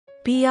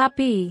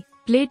PRP,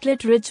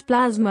 platelet-rich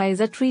plasma, is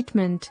a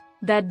treatment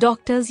that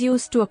doctors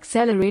use to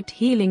accelerate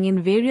healing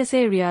in various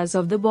areas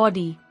of the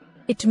body.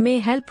 It may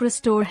help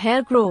restore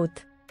hair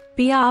growth.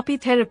 PRP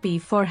therapy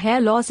for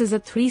hair loss is a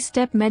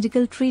 3-step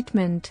medical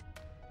treatment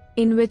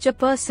in which a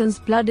person's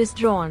blood is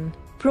drawn,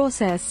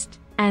 processed,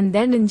 and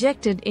then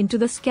injected into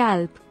the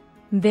scalp.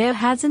 There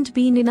hasn't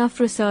been enough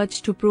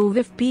research to prove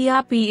if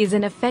PRP is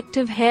an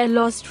effective hair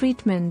loss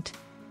treatment.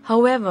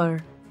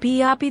 However,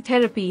 PRP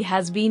therapy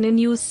has been in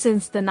use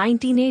since the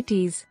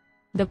 1980s.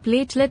 The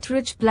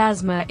platelet-rich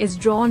plasma is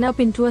drawn up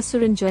into a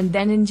syringe and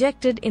then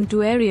injected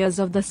into areas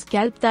of the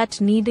scalp that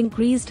need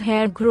increased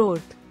hair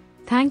growth.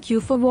 Thank you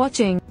for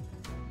watching.